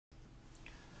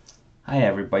Hi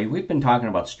everybody. We've been talking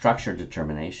about structure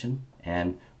determination,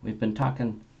 and we've been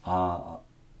talking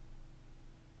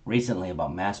recently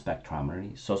about mass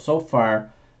spectrometry. So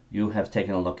far you have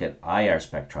taken a look at IR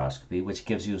spectroscopy, which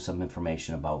gives you some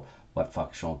information about what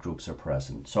functional groups are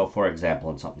present. So for example,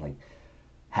 in something like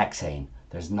hexane,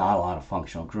 there's not a lot of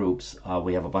functional groups.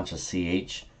 We have a bunch of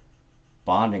CH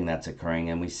bonding that's occurring,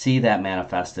 and we see that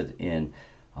manifested in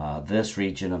this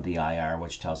region of the IR,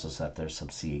 which tells us that there's some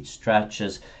CH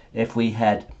stretches. If we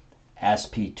had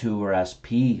sp2 or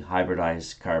sp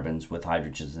hybridized carbons with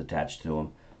hydrogens attached to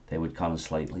them, they would come in a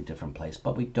slightly different place,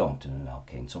 but we don't in an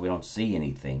alkane, so we don't see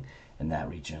anything in that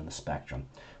region of the spectrum.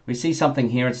 We see something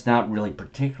here. It's not really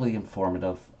particularly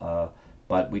informative,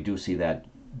 but we do see that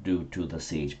due to the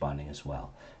CH bonding as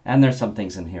well. And there's some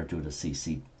things in here due to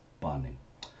CC bonding.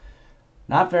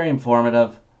 Not very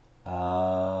informative.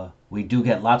 We do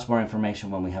get lots more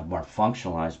information when we have more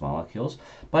functionalized molecules,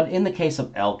 but in the case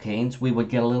of alkanes, we would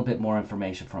get a little bit more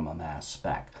information from a mass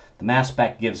spec. The mass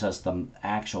spec gives us the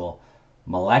actual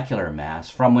molecular mass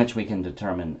from which we can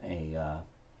determine a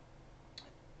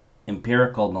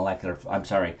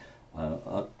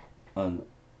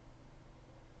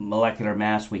molecular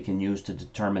mass we can use to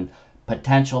determine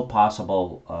potential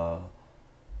possible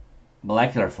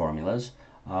molecular formulas.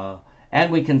 And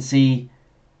we can see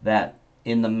that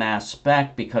in the mass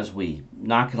spec, because we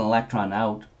knock an electron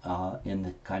out in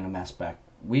the kind of mass spec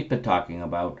we've been talking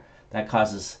about, that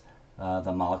causes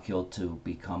the molecule to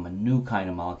become a new kind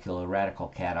of molecule, a radical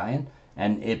cation,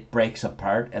 and it breaks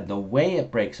apart. And the way it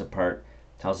breaks apart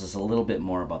tells us a little bit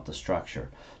more about the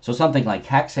structure. So something like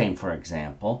hexane, for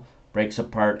example, breaks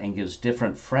apart and gives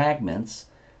different fragments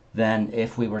than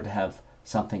if we were to have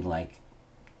something like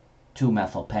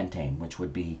 2-methylpentane, which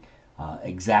would be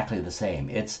exactly the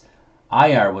same. Its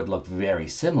IR would look very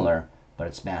similar, but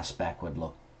its mass spec would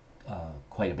look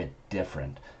quite a bit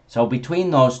different. So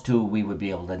between those two, we would be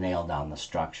able to nail down the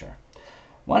structure. I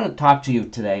want to talk to you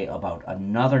today about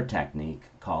another technique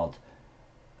called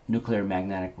nuclear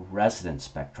magnetic resonance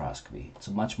spectroscopy. It's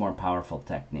a much more powerful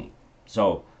technique.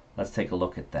 So let's take a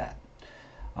look at that.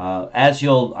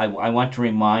 I want to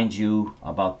remind you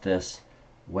about this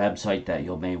website that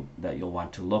you'll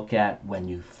want to look at when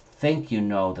you think you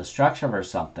know the structure of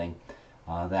something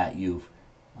that you've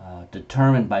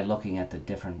determined by looking at the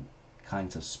different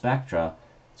kinds of spectra.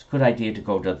 It's a good idea to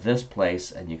go to this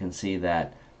place, and you can see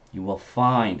that you will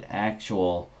find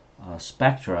actual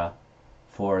spectra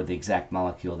for the exact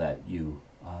molecule that you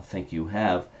think you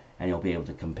have, and you'll be able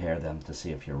to compare them to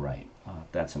see if you're right.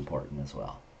 That's important as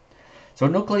well. So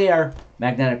nuclear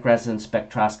magnetic resonance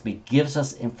spectroscopy gives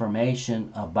us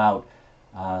information about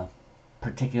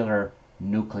particular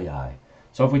nuclei.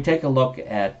 So if we take a look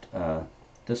at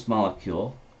this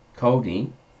molecule,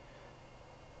 codeine,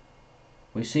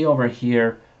 we see over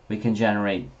here we can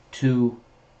generate two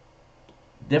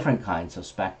different kinds of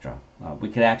spectra. We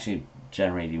could actually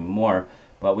generate even more,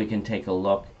 but we can take a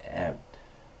look at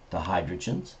the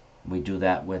hydrogens. We do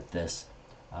that with this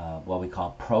what we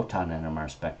call proton NMR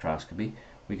spectroscopy.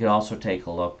 We could also take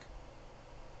a look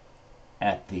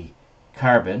at the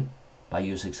carbon by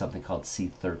using something called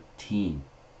C13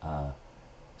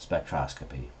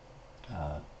 spectroscopy.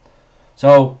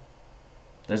 So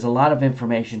there's a lot of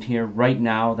information here. Right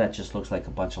now that just looks like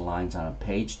a bunch of lines on a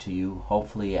page to you.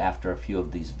 Hopefully after a few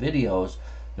of these videos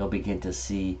you'll begin to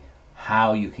see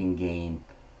how you can gain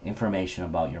information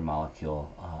about your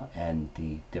molecule and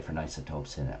the different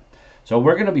isotopes in it. So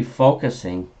we're going to be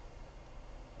focusing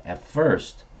at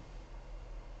first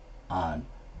on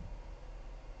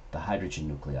the hydrogen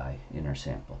nuclei in our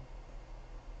sample.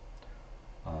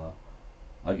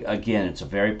 Again, it's a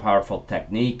very powerful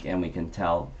technique, and we can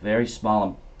tell very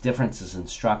small differences in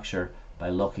structure by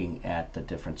looking at the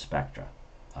different spectra.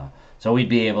 So we'd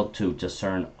be able to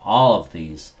discern all of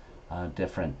these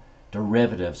different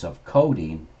derivatives of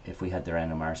codeine if we had their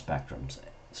NMR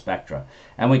spectra.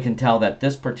 And we can tell that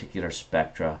this particular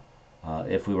spectra,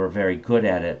 if we were very good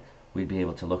at it, we'd be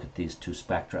able to look at these two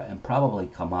spectra and probably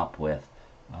come up with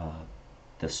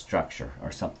the structure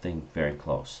or something very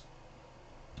close.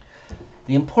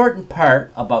 The important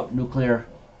part about nuclear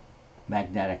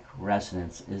magnetic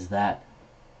resonance is that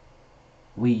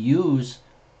we use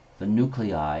the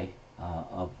nuclei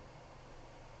we're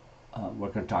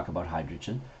going to talk about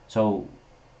hydrogen. So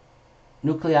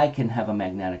nuclei can have a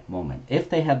magnetic moment. If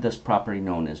they have this property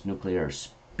known as nuclear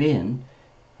spin,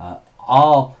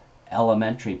 all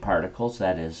elementary particles,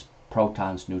 that is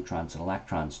protons, neutrons, and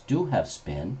electrons, do have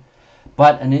spin,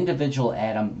 but an individual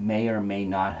atom may or may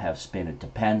not have spin. It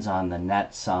depends on the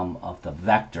net sum of the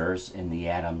vectors in the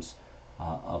atoms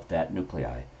of that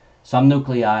nuclei. Some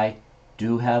nuclei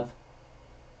do have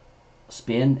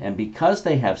spin, and because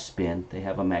they have spin, they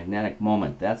have a magnetic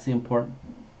moment. That's the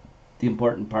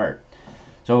important part.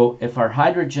 So if our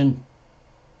hydrogen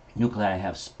nuclei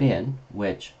have spin,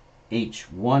 which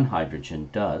H1 hydrogen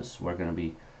does, we're going to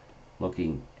be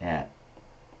looking at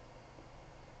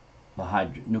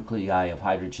the nuclei of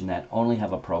hydrogen that only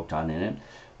have a proton in it.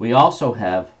 We also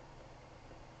have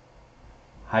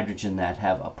hydrogen that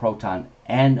have a proton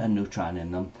and a neutron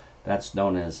in them. That's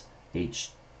known as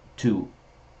H2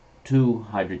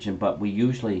 hydrogen, but we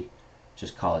usually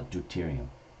just call it deuterium.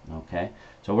 Okay,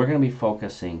 so we're going to be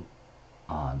focusing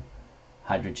on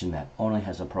hydrogen that only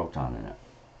has a proton in it.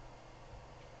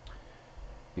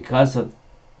 Because it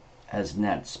has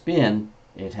net spin,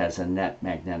 it has a net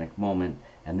magnetic moment,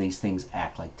 and these things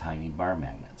act like tiny bar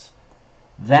magnets.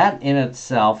 That in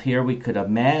itself, here we could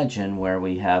imagine where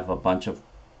we have a bunch of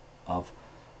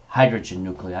hydrogen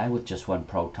nuclei with just one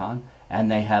proton, and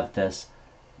they have this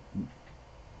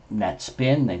net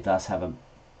spin. They thus have a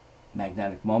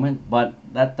magnetic moment, but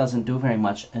that doesn't do very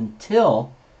much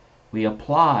until we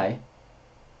apply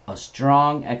a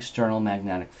strong external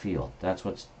magnetic field. That's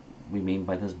what we mean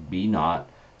by this B naught.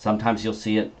 Sometimes you'll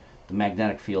see it, the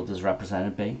magnetic field is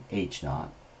represented by H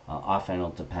naught. Often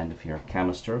it'll depend if you're a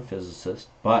chemist or a physicist,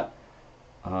 but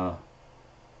we're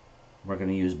going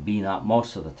to use B naught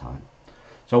most of the time.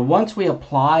 So once we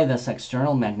apply this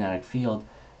external magnetic field,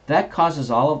 that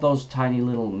causes all of those tiny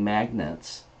little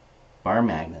magnets, bar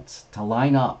magnets, to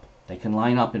line up. They can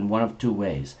line up in one of two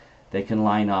ways. They can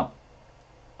line up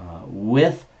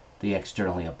with the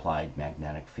externally applied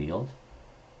magnetic field,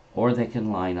 or they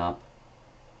can line up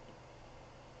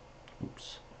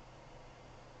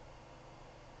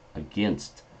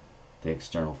against the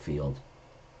external field,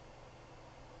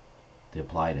 the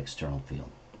applied external field.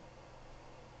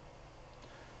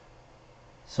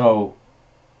 So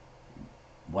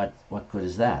what good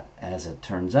is that? As it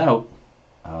turns out,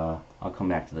 I'll come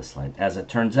back to this slide. As it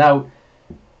turns out,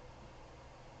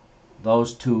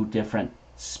 those two different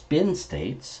spin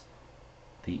states,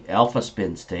 the alpha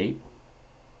spin state,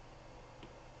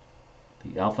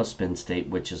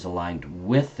 which is aligned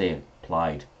with the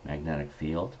applied magnetic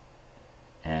field,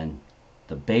 and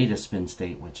the beta spin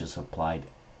state, which is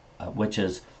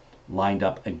lined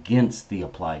up against the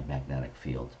applied magnetic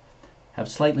field, have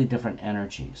slightly different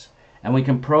energies. And we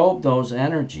can probe those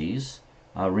energies.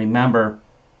 Remember,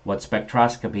 what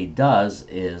spectroscopy does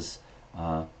is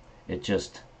it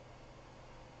just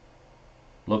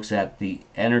looks at the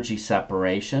energy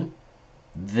separation.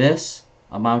 This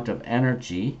amount of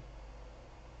energy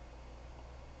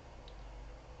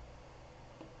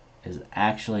is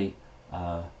actually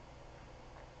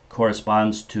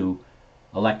corresponds to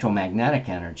electromagnetic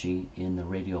energy in the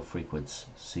radio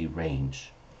frequency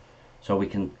range. So we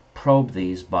can probe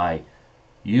these by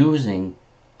using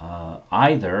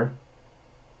either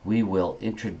we will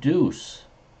introduce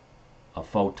a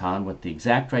photon with the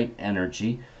exact right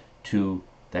energy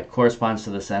that corresponds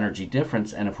to this energy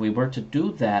difference, and if we were to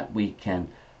do that, we can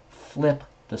flip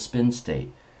the spin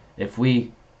state. If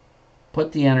we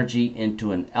put the energy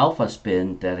into an alpha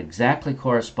spin that exactly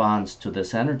corresponds to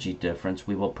this energy difference,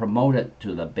 we will promote it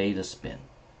to the beta spin,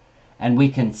 and we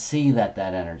can see that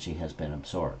that energy has been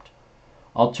absorbed.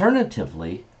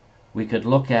 Alternatively, we could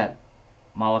look at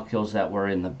molecules that were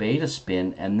in the beta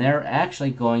spin, and they're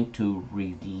actually going to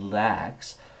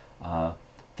relax.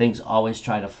 Things always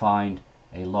try to find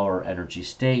a lower energy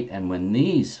state, and when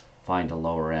these find a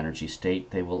lower energy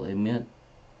state, they will emit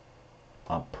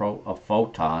a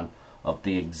photon of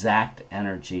the exact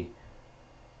energy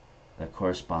that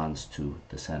corresponds to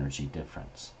this energy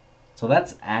difference. So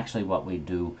that's actually what we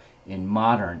do in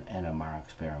modern NMR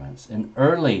experiments. In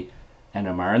early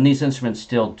NMR, and these instruments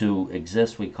still do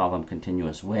exist, we call them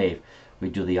continuous wave, we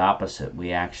do the opposite.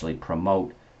 We actually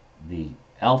promote the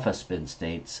alpha spin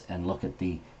states and look at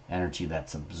the energy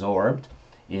that's absorbed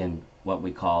in what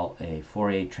we call a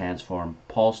Fourier transform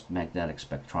pulsed magnetic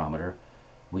spectrometer.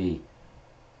 We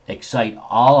excite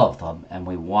all of them and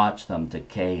we watch them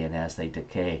decay, and as they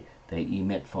decay, they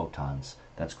emit photons.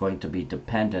 That's going to be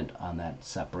dependent on that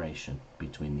separation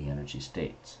between the energy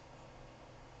states.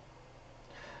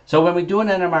 So when we do an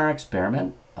NMR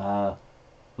experiment,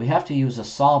 we have to use a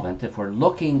solvent. If we're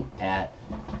looking at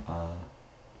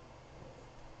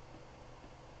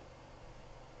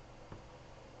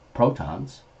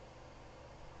protons,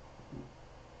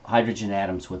 hydrogen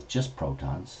atoms with just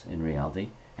protons in reality,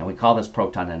 and we call this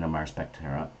proton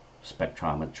NMR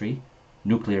spectrometry,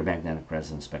 nuclear magnetic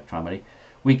resonance spectrometry.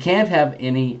 We can't have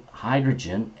any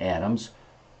hydrogen atoms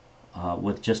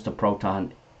with just a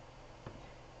proton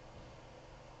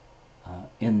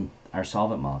in our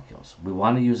solvent molecules. We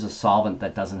want to use a solvent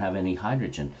that doesn't have any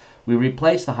hydrogen. We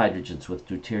replace the hydrogens with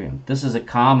deuterium. This is a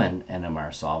common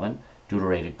NMR solvent,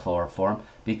 deuterated chloroform,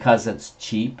 because it's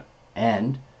cheap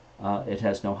and it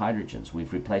has no hydrogens.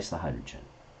 We've replaced the hydrogen.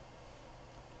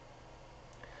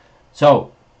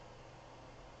 So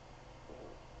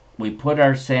we put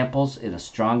our samples in a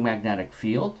strong magnetic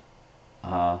field,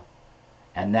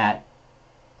 and that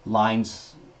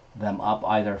lines them up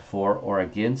either for or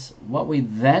against. What we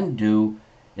then do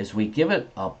is we give it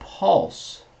a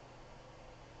pulse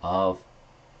of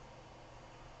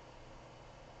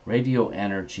radio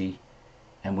energy,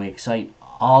 and we excite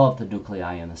all of the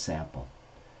nuclei in the sample.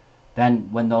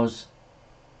 Then when those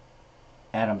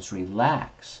atoms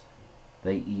relax,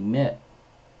 they emit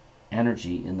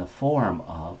energy in the form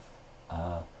of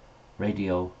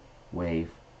radio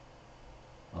wave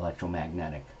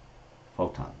electromagnetic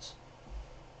photons.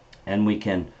 And we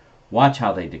can watch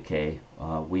how they decay.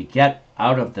 We get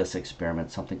out of this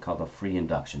experiment something called a free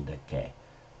induction decay.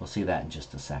 We'll see that in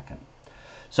just a second.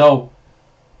 So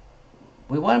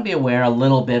we want to be aware a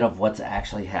little bit of what's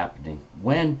actually happening.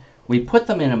 When we put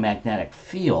them in a magnetic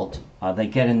field, they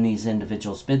get in these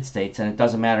individual spin states, and it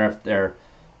doesn't matter if they're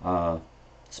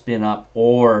spin up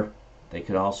or they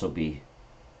could also be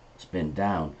spin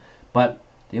down. But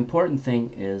the important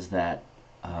thing is that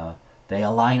they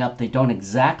align up. They don't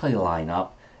exactly line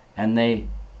up, and they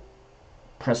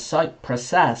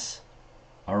precess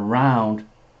around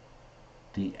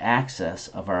the axis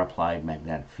of our applied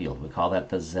magnetic field. We call that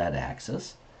the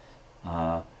z-axis,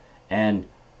 and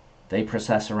they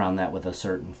precess around that with a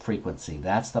certain frequency.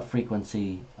 That's the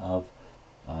frequency of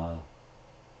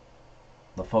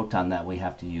the photon that we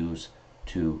have to use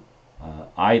to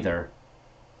either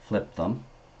flip them,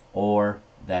 or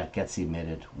that gets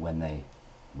emitted when they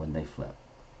flip.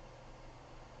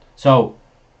 So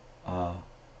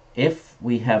if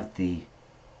we have the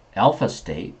alpha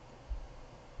state,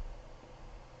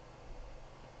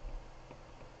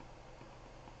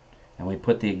 and we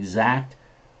put the exact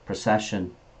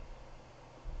precession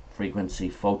frequency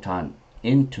photon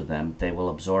into them, they will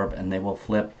absorb and they will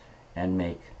flip and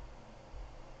make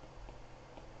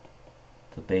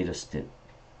the beta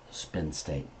spin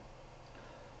state.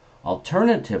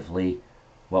 Alternatively,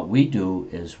 what we do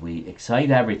is we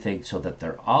excite everything so that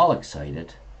they're all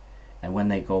excited, and when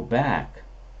they go back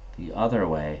the other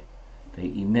way, they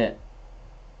emit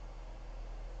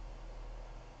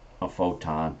a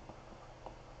photon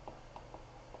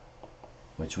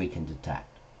which we can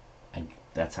detect, and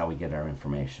that's how we get our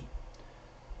information.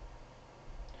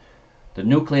 The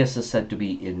nucleus is said to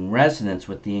be in resonance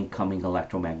with the incoming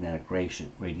electromagnetic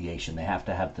radiation. They have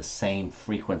to have the same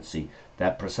frequency.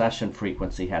 That precession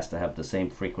frequency has to have the same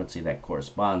frequency that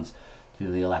corresponds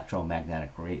to the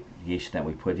electromagnetic radiation that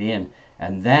we put in,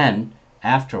 and then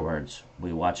afterwards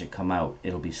we watch it come out.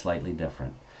 It'll be slightly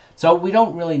different. So we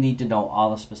don't really need to know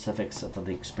all the specifics of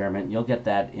the experiment. You'll get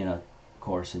that in a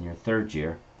course in your third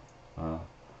year.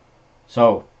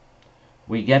 So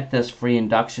we get this free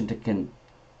induction to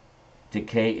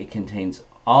decay. It contains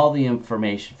all the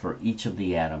information for each of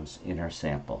the atoms in our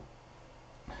sample.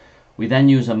 We then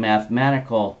use a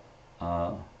mathematical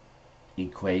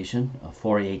equation, a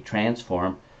Fourier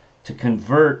transform, to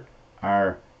convert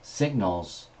our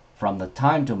signals from the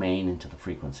time domain into the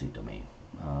frequency domain.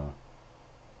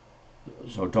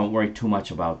 So don't worry too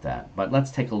much about that. But let's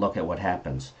take a look at what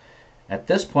happens. At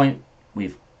this point,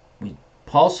 we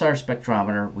pulse our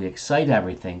spectrometer, we excite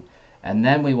everything, and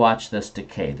then we watch this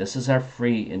decay. This is our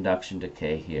free induction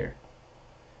decay here.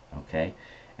 Okay?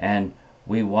 And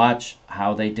we watch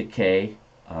how they decay.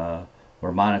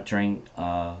 We're monitoring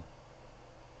at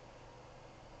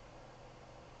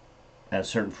a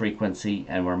certain frequency,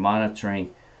 and we're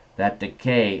monitoring that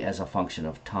decay as a function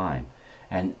of time.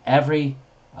 And every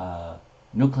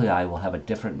nuclei will have a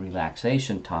different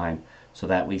relaxation time, so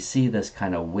that we see this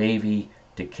kind of wavy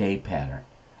decay pattern.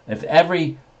 If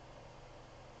every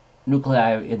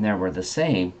nuclei in there were the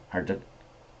same,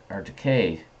 our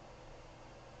decay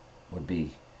would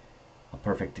be a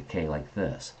perfect decay like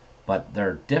this. But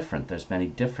they're different. There's many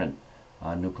different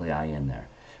nuclei in there.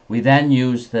 We then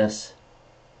use this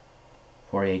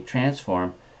Fourier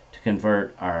transform to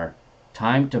convert our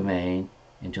time domain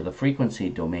into the frequency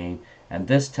domain, and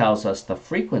this tells us the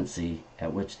frequency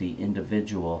at which the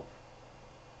individual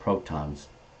protons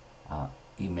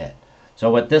emit.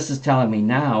 So what this is telling me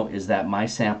now is that my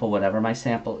sample, whatever my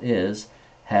sample is,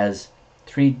 has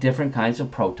 3 different kinds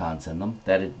of protons in them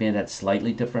that emit at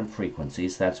slightly different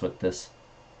frequencies. That's what this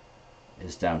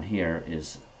is down here,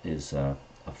 is a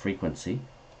frequency.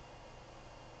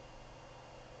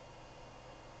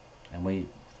 And we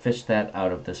fish that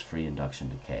out of this free induction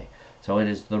decay. So it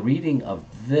is the reading of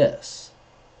this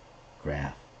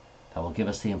graph that will give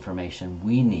us the information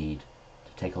we need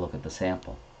to take a look at the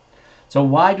sample. So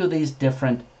why do these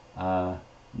different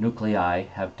nuclei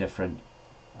have different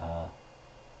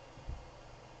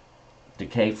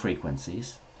decay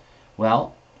frequencies?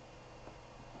 Well,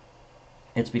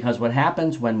 it's because what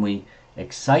happens when we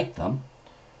excite them,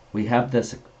 we have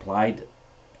this applied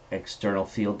external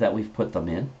field that we've put them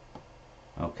in,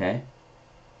 okay?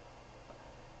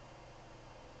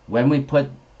 When we put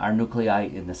our nuclei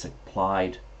in this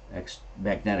applied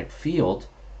magnetic field,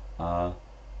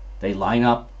 they line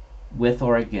up with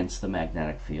or against the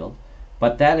magnetic field,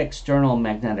 but that external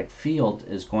magnetic field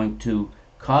is going to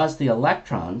cause the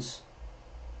electrons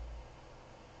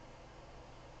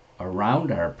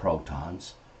around our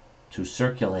protons to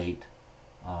circulate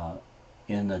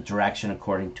in the direction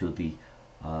according to the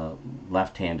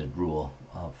left-handed rule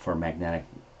for magnetic,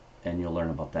 and you'll learn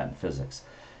about that in physics.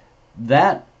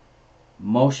 That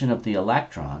motion of the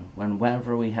electron,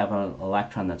 whenever we have an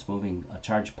electron that's moving, a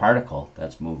charged particle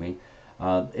that's moving,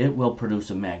 it will produce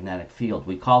a magnetic field.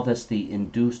 We call this the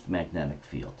induced magnetic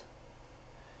field.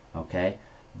 Okay?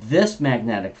 This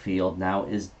magnetic field now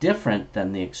is different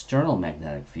than the external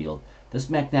magnetic field. This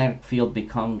magnetic field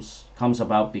comes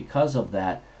about because of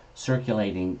that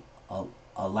circulating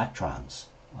electrons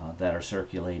that are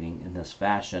circulating in this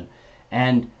fashion.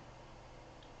 And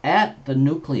at the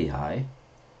nuclei,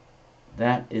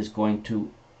 that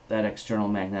external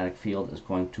magnetic field is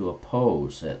going to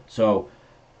oppose it. So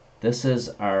this is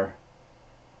our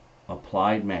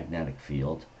applied magnetic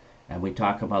field, and we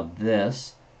talk about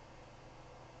this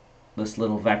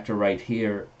little vector right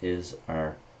here is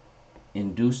our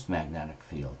induced magnetic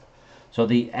field. So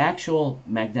the actual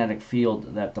magnetic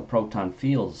field that the proton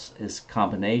feels is a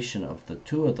combination of the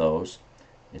two of those.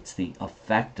 It's the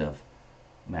effective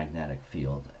magnetic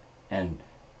field. And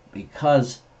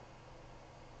because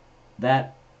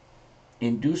that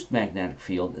induced magnetic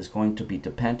field is going to be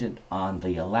dependent on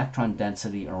the electron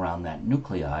density around that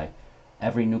nuclei,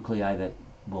 every nuclei that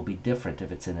will be different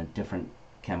if it's in a different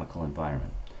chemical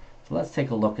environment. So let's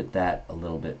take a look at that a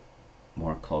little bit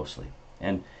more closely.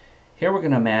 And here we're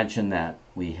going to imagine that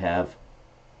we have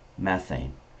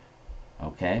methane.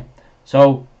 Okay?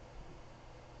 So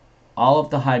all of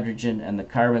the hydrogen and the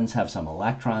carbons have some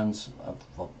electrons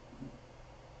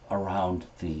around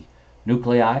the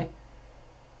nuclei.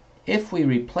 If we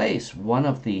replace one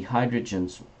of the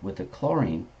hydrogens with a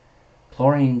chlorine,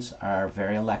 chlorines are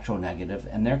very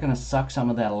electronegative, and they're going to suck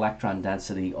some of that electron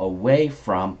density away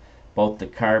from both the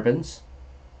carbons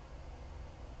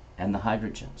and the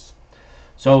hydrogens.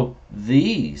 So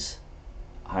these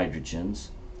hydrogens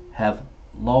have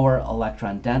lower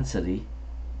electron density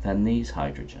than these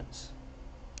hydrogens.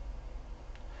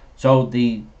 So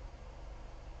the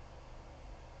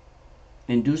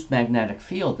induced magnetic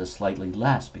field is slightly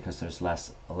less because there's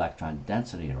less electron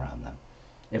density around them.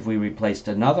 If we replaced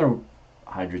another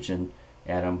hydrogen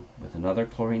atom with another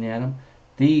chlorine atom,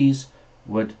 these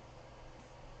would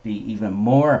be even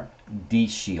more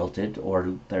de-shielded,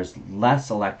 or there's less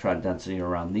electron density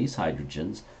around these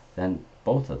hydrogens than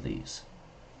both of these.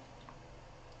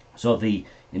 So the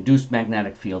induced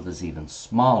magnetic field is even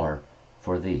smaller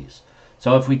for these.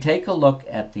 So if we take a look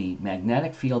at the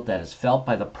magnetic field that is felt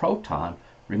by the proton,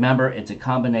 remember it's a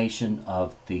combination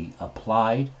of the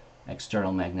applied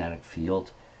external magnetic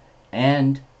field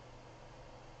and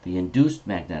the induced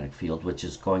magnetic field, which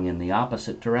is going in the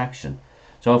opposite direction.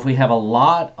 So if we have a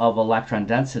lot of electron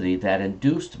density, that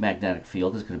induced magnetic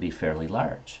field is going to be fairly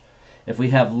large. If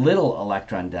we have little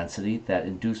electron density, that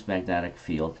induced magnetic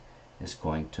field is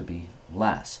going to be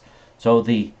less. So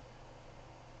the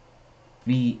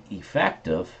V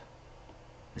effective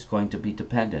is going to be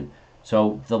dependent.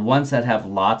 So the ones that have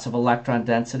lots of electron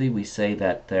density, we say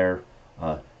that the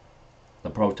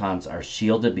protons are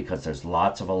shielded because there's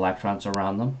lots of electrons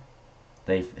around them.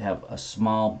 They have a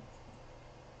small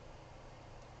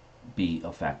B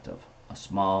effective, a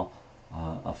small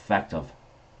effective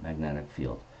magnetic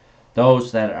field.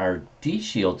 Those that are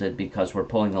de-shielded because we're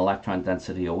pulling electron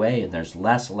density away and there's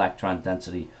less electron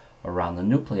density around the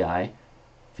nuclei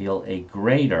feel a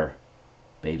greater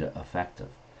beta effective.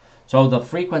 So the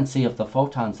frequency of the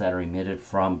photons that are emitted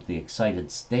from the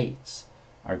excited states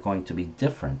are going to be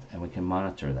different, and we can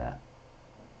monitor that.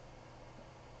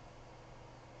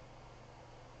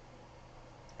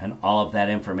 And all of that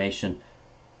information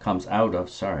comes out of,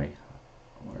 sorry,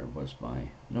 where was my,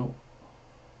 no.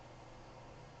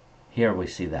 Here we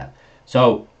see that.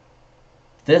 So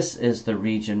this is the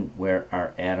region where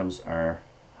our atoms are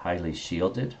highly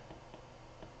shielded,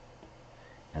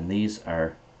 and these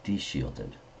are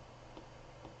de-shielded.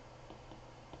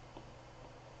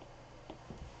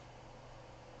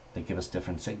 they give us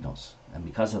different signals. And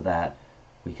because of that,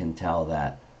 we can tell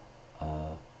that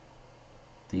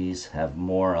these have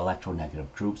more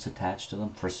electronegative groups attached to them.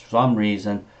 For some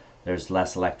reason, there's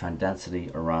less electron density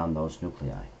around those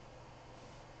nuclei.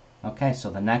 Okay, so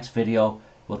the next video,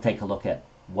 we'll take a look at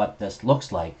what this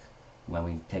looks like when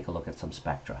we take a look at some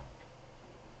spectra.